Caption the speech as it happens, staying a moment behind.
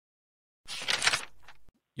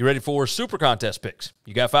You ready for super contest picks?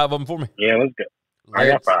 You got 5 of them for me? Yeah, let's go. I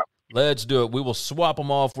got 5. Let's do it. We will swap them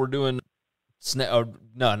off. We're doing no,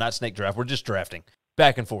 not snake draft. We're just drafting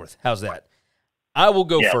back and forth. How's that? I will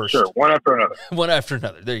go first. Sure. One after another. One after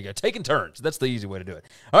another. There you go. Taking turns. That's the easy way to do it.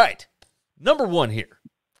 All right. Number 1 here.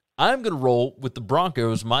 I'm going to roll with the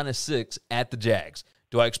Broncos -6 at the Jags.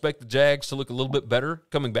 Do I expect the Jags to look a little bit better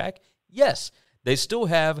coming back? Yes. They still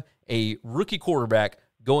have a rookie quarterback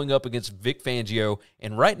going up against Vic Fangio,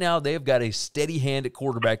 and right now they have got a steady hand at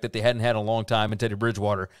quarterback that they hadn't had in a long time in Teddy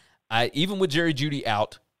Bridgewater. Even with Jerry Jeudy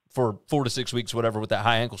out for 4 to 6 weeks, whatever, with that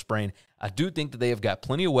high ankle sprain, I do think that they have got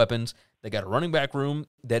plenty of weapons. They got a running back room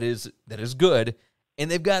that is good,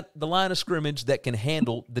 and they've got the line of scrimmage that can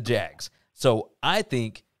handle the Jags. So I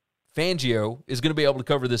think Fangio is going to be able to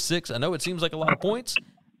cover this 6. I know it seems like a lot of points.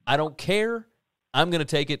 I don't care. I'm going to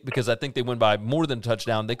take it because I think they win by more than a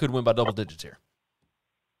touchdown. They could win by double digits here.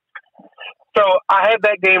 So I had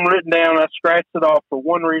that game written down. I scratched it off for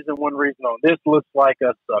one reason only. This looks like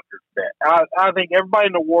a sucker's bet. I think everybody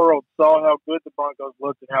in the world saw how good the Broncos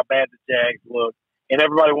looked and how bad the Jags looked, and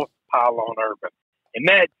everybody wants to pile on Urban. And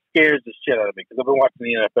that scares the shit out of me because I've been watching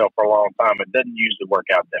the NFL for a long time. It doesn't usually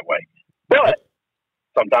work out that way. But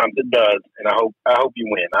sometimes it does, and I hope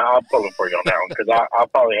you win. I'll pull it for you on that one because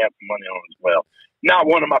I'll probably have some money on it as well.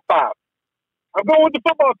 Not one of my 5. I'm going with the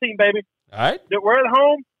football team, baby. All right. We're at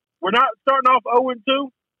home. We're not starting off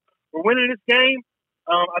 0-2. We're winning this game.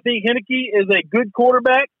 I think Heineke is a good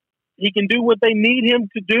quarterback. He can do what they need him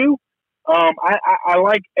to do. I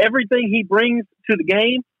like everything he brings to the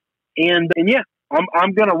game. And yeah,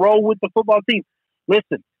 I'm going to roll with the football team.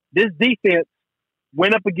 Listen, this defense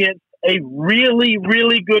went up against a really,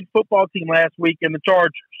 really good football team last week in the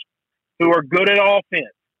Chargers, who are good at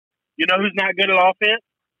offense. You know who's not good at offense?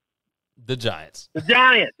 The Giants. The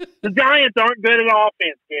Giants. The Giants aren't good at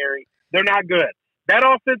offense, Gary. They're not good. That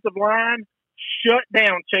offensive line shut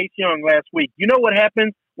down Chase Young last week. You know what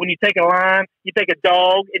happens when you take a line, you take a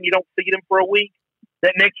dog, and you don't feed him for a week?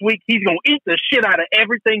 That next week, he's going to eat the shit out of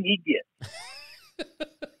everything he gets.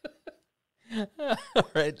 All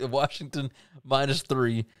right, Washington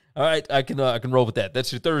 -3. All right, I can roll with that.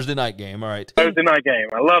 That's your Thursday night game. All right. Thursday night game.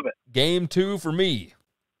 I love it. Game 2 for me.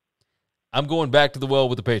 I'm going back to the well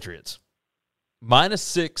with the Patriots.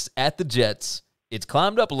 -6 at the Jets. It's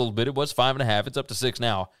climbed up a little bit. It was 5.5. It's up to 6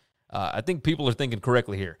 now. I think people are thinking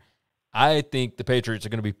correctly here. I think the Patriots are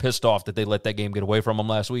going to be pissed off that they let that game get away from them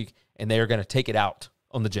last week, and they are going to take it out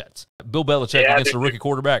on the Jets. Bill Belichick against a rookie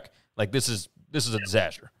quarterback, like this is a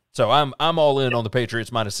disaster. So I'm all in on the Patriots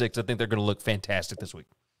 -6. I think they're going to look fantastic this week.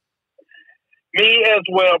 Me as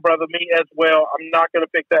well, brother. Me as well. I'm not going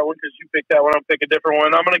to pick that one because you picked that one. I'm picking a different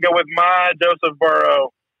one. I'm going to go with my Joseph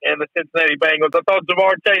Burrow and the Cincinnati Bengals. I thought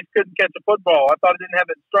Jamar Chase couldn't catch a football. I thought it didn't have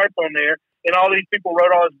that stripe on there. And all these people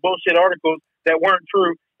wrote all these bullshit articles that weren't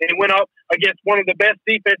true. And he went up against one of the best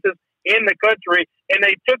defenses in the country, and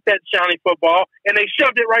they took that shiny football and they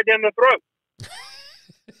shoved it right down the throat.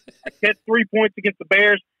 I catch 3 points against the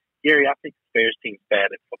Bears. Gary, I think the Bears team's bad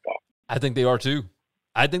at football. I think they are too.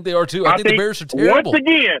 I think the Bears are terrible. Once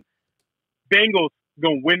again, Bengals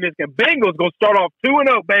going to win this game. Bengals going to start off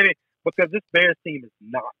 2-0, baby, because this Bears team is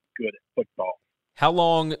not good at football. How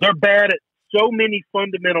long? They're bad at so many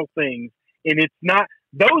fundamental things, and it's not.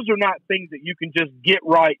 Those are not things that you can just get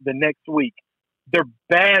right the next week. They're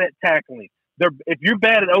bad at tackling. If you're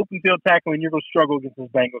bad at open field tackling, you're going to struggle against this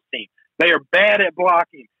Bengals team. They are bad at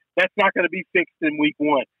blocking. That's not going to be fixed in week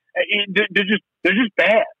 1. They're just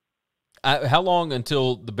bad. How long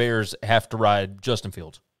until the Bears have to ride Justin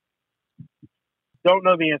Fields? Don't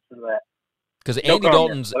know the answer to that. Because Andy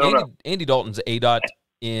Dalton's ADOT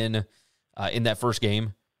in that first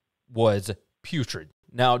game was putrid.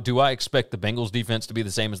 Now, do I expect the Bengals defense to be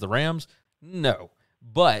the same as the Rams? No.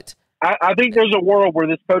 But I think there's a world where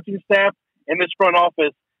this coaching staff and this front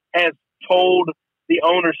office has told the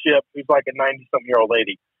ownership, who's like a 90-something-year-old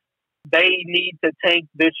lady, they need to tank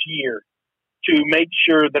this year to make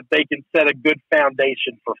sure that they can set a good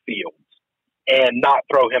foundation for Fields and not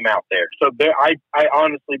throw him out there. So I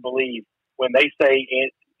honestly believe when they say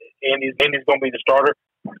Andy's going to be the starter,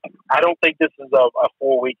 I don't think this is a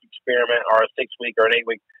 4-week experiment or a 6-week or an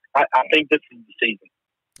 8-week. I think this is the season.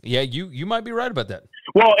 Yeah, you might be right about that.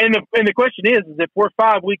 Well, and the question is if we're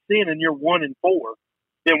 5 weeks in and you're 1-4,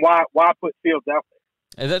 then why put Fields out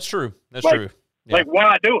there? And that's true. That's true. Yeah. Like,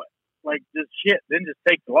 why do it? Like, just shit. Then just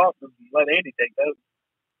take the losses and let Andy take those.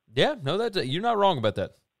 Yeah, no, you're not wrong about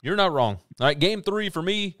that. You're not wrong. All right, game 3 for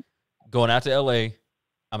me, going out to L.A.,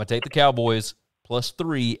 I'm going to take the Cowboys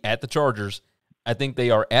 +3 at the Chargers. I think they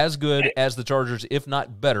are as good as the Chargers, if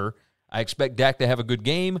not better. I expect Dak to have a good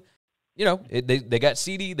game. they got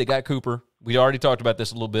CD, they got Cooper. We already talked about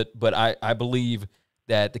this a little bit, but I believe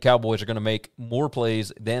that the Cowboys are going to make more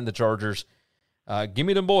plays than the Chargers. Give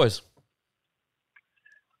me them boys.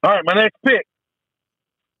 All right, my next pick.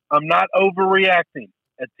 I'm not overreacting.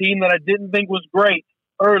 A team that I didn't think was great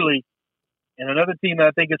early, and another team that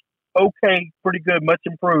I think is okay, pretty good, much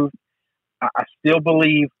improved. I still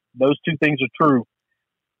believe those two things are true.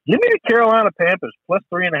 Give me the Carolina Panthers plus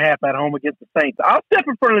 3.5 at home against the Saints. I'll step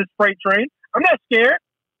in front of this freight train. I'm not scared.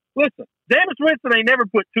 Listen, Jameis Winston ain't never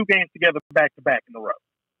put two games together back-to-back in a row.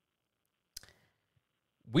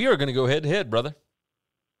 We are going to go head-to-head, brother.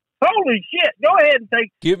 Holy shit. Go ahead and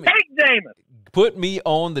take Jameis. Put me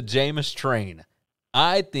on the Jameis train.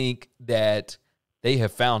 I think that they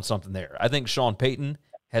have found something there. I think Sean Payton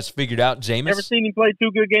has figured out Jameis. Never seen him play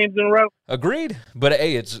two good games in a row. Agreed. But,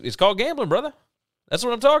 hey, it's called gambling, brother. That's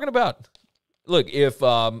what I'm talking about. Look, if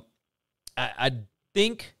I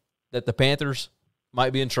think that the Panthers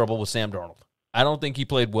might be in trouble with Sam Darnold. I don't think he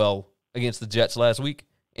played well against the Jets last week.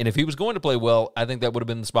 And if he was going to play well, I think that would have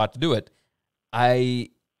been the spot to do it. I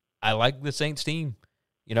like the Saints team.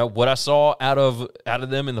 What I saw out of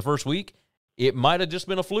them in the first week, it might have just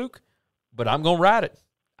been a fluke, but I'm going to ride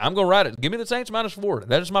it. Give me the Saints -4.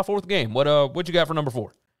 That is my fourth game. What you got for number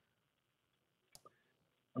 4?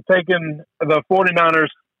 I'm taking the 49ers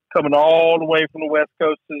coming all the way from the West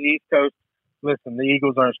Coast to the East Coast. Listen, the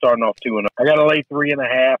Eagles aren't starting off 2-0. I got to lay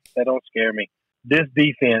 3.5. That don't scare me. This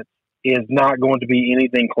defense is not going to be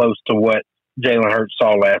anything close to what Jalen Hurts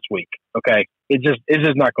saw last week. Okay? It's just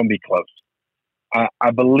not going to be close.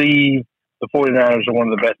 I believe the 49ers are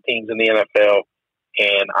one of the best teams in the NFL,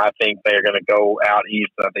 and I think they're going to go out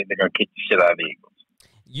east. I think they're going to kick the shit out of the Eagles.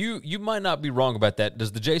 You might not be wrong about that.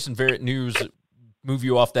 Does the Jason Verrett news move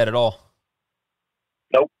you off that at all?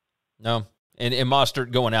 Nope. No. And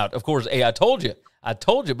Mostert going out. Of course, hey, I told you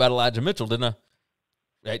about Elijah Mitchell, didn't I?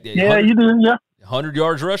 Yeah, you did, yeah. 100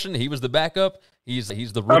 yards rushing. He was the backup. He's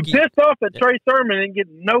the rookie. I'm pissed off that Trey Sermon didn't get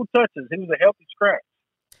no touches. He was a healthy scratch.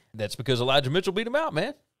 That's because Elijah Mitchell beat him out,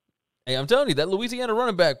 man. Hey, I'm telling you, that Louisiana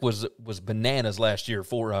running back was bananas last year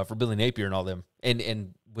for Billy Napier and all them.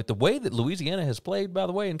 And with the way that Louisiana has played, by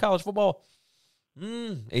the way, in college football,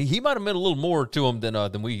 he might have meant a little more to him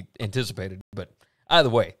than we anticipated. But either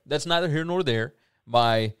way, that's neither here nor there.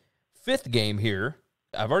 My fifth game here,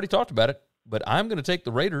 I've already talked about it, but I'm going to take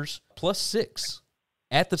the Raiders +6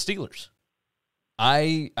 at the Steelers.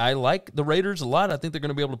 I like the Raiders a lot. I think they're going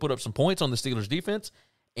to be able to put up some points on the Steelers' defense.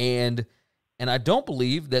 And I don't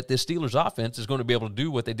believe that this Steelers offense is going to be able to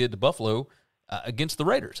do what they did to Buffalo against the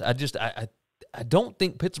Raiders. I don't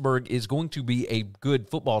think Pittsburgh is going to be a good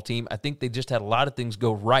football team. I think they just had a lot of things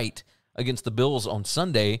go right against the Bills on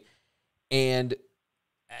Sunday. And,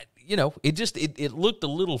 it looked a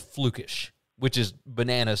little flukish, which is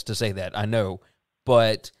bananas to say that, I know.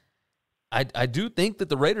 But I do think that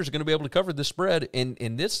the Raiders are going to be able to cover this spread, and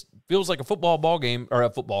this feels like a football ball game, or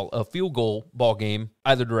a field goal ball game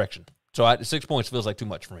either direction. So 6 points feels like too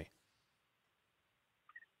much for me.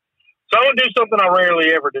 So I'm going to do something I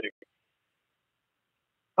rarely ever do.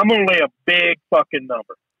 I'm going to lay a big fucking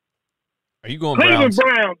number. Are you going Cleveland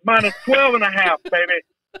Browns? Browns -12.5, baby.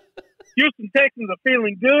 Houston Texans are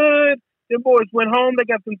feeling good. Them boys went home. They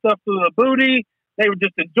got some stuff to the booty. They were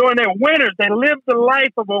just enjoying their winners. They lived the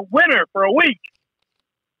life of a winner for a week.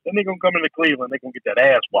 Then they're going to come into Cleveland. They're going to get that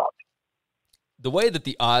ass whopped. The way that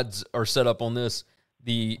the odds are set up on this,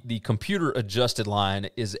 the computer-adjusted line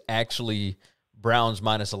is actually Browns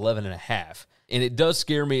 -11.5. And it does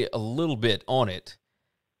scare me a little bit on it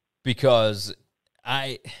because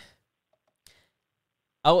I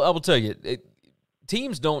will tell you,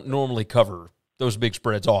 teams don't normally cover those big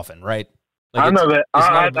spreads often, right? Like I know that.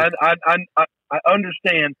 I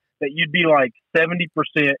understand that you'd be like 70%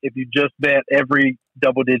 if you just bet every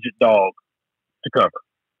double-digit dog to cover.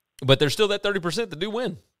 But there's still that 30% that do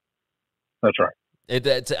win. That's right.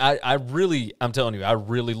 I'm telling you, I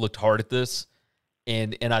really looked hard at this,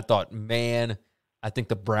 and I thought, man, I think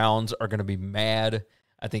the Browns are going to be mad.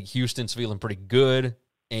 I think Houston's feeling pretty good,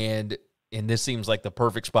 and this seems like the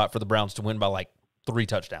perfect spot for the Browns to win by like 3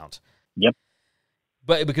 touchdowns. Yep.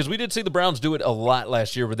 But because we did see the Browns do it a lot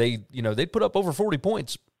last year where they put up over 40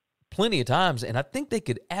 points plenty of times, and I think they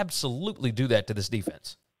could absolutely do that to this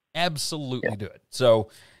defense. Absolutely do it. So,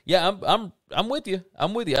 yeah, I'm with you.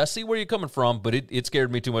 I'm with you. I see where you're coming from, but it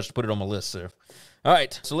scared me too much to put it on my list there. All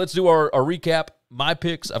right, so let's do our recap. My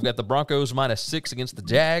picks, I've got the Broncos -6 against the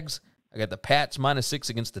Jags. I got the Pats -6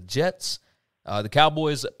 against the Jets. The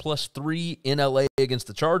Cowboys +3 in LA against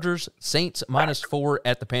the Chargers. Saints -4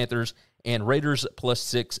 at the Panthers. And Raiders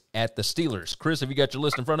 +6 at the Steelers. Chris, have you got your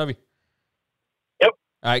list in front of you? Yep.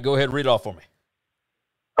 All right, go ahead and read it off for me.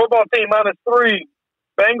 Football team -3.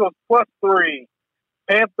 Bengals +3.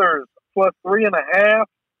 Panthers +3.5.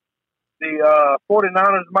 The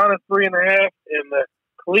 49ers -3.5. And the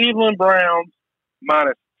Cleveland Browns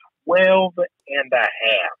 -12.5.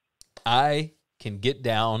 I can get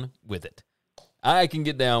down with it. All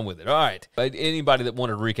right. Anybody that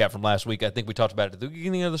wanted to recap from last week, I think we talked about it at the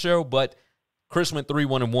beginning of the show, but Chris went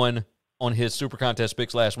 3-1-1 on his Super Contest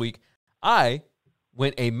picks last week. I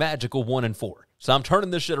went a magical 1-4. So I'm turning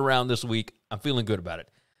this shit around this week. I'm feeling good about it.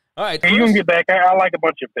 All right. Hey, you can get back. I like a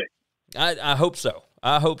bunch of picks. I hope so.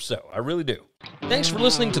 I really do. Thanks for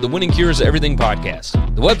listening to the Winning Cures Everything podcast.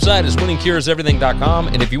 The website is winningcureseverything.com,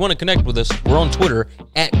 and if you want to connect with us, we're on Twitter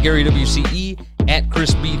at GaryWCE, at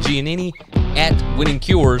Chris B. Giannini, at Winning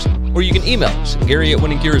Cures, or you can email us, Gary at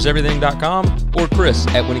winningcureseverything.com or Chris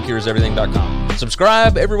at winningcureseverything.com.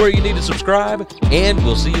 Subscribe everywhere you need to subscribe, and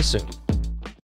we'll see you soon.